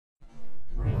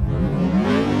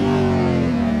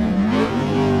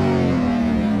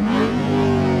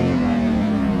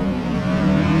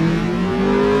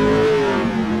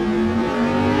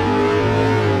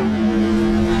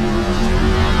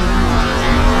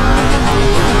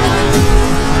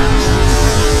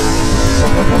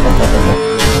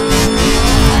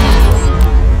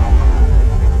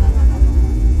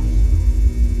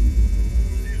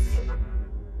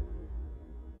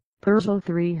Peugeot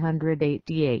 308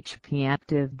 THP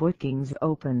Active bookings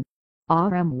open.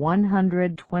 RM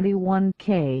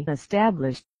 121K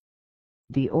established.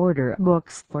 The order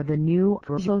books for the new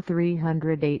Peugeot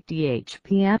 308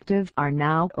 THP Active are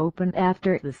now open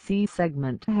after the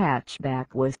C-segment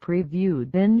hatchback was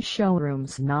previewed in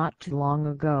showrooms not too long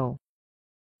ago.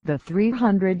 The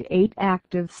 308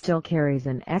 Active still carries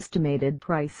an estimated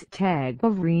price tag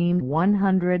of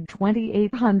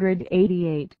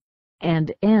 $128,888,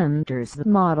 and enters the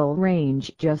model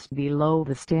range just below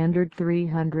the standard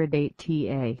 308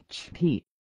 THP.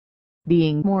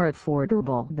 Being more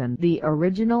affordable than the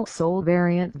original Soul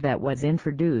variant that was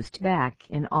introduced back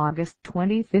in August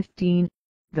 2015,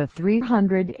 the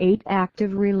 308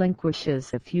 Active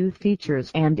relinquishes a few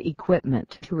features and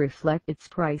equipment to reflect its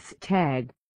price tag.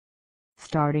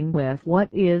 Starting with what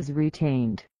is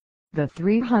retained, the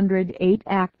 308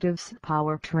 Active's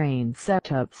powertrain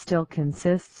setup still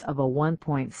consists of a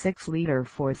 1.6-liter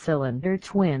 4-cylinder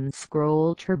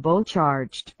twin-scroll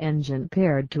turbocharged engine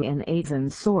paired to an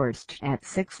Aisin-sourced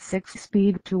AT6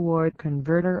 6-speed toward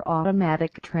converter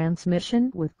automatic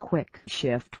transmission with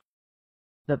Quickshift.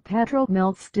 The petrol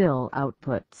mill still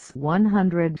outputs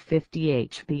 150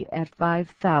 HP at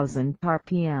 5,000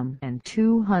 rpm and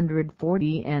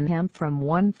 240 Nm from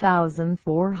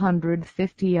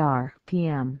 1,450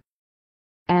 rpm.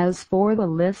 As for the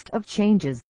list of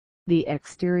changes, the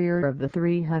exterior of the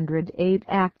 308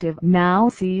 Active now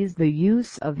sees the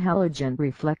use of halogen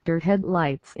reflector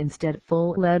headlights instead of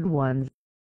full LED ones.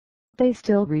 They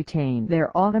still retain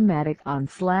their automatic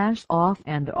on/off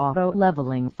and auto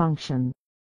leveling function.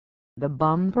 The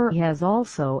bumper has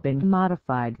also been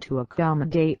modified to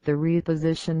accommodate the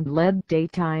repositioned LED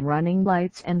daytime running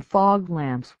lights and fog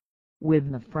lamps,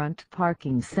 with the front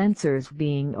parking sensors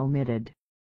being omitted.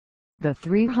 The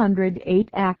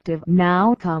 308 Active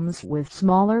now comes with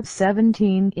smaller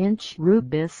 17-inch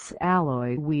Rubis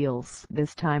alloy wheels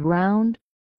this time round,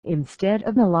 instead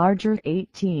of the larger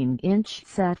 18-inch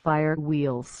Sapphire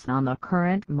wheels on the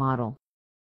current model.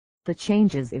 The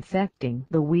changes affecting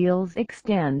the wheels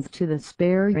extends to the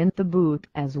spare in the boot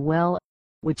as well,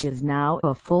 which is now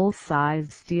a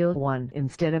full-size steel one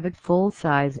instead of a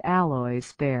full-size alloy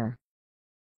spare.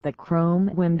 The chrome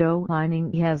window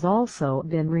lining has also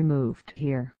been removed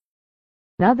here.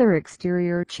 Other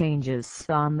exterior changes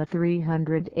on the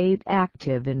 308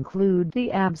 Active include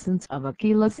the absence of a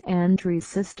keyless entry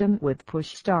system with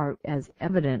push start as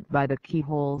evident by the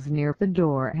keyholes near the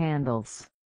door handles.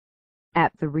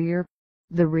 At the rear,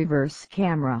 the reverse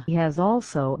camera has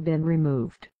also been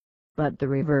removed, but the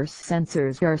reverse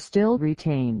sensors are still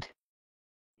retained.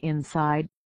 Inside,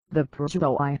 the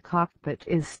Peugeot cockpit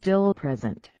is still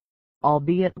present,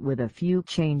 albeit with a few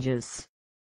changes.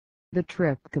 The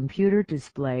trip computer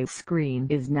display screen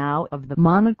is now of the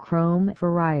monochrome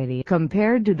variety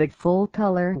compared to the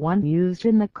full-color one used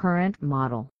in the current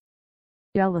model.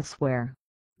 Elsewhere,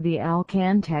 the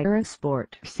Alcantara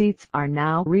Sport seats are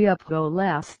now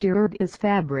rupholstered as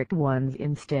fabric ones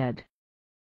instead.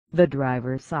 The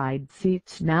driver's side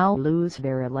seats now lose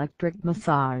their electric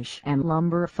massage and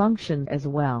lumbar function as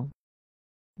well.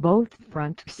 Both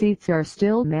front seats are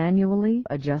still manually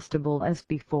adjustable as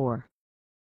before.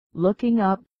 Looking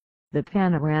up, the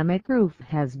panoramic roof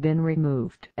has been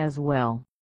removed as well.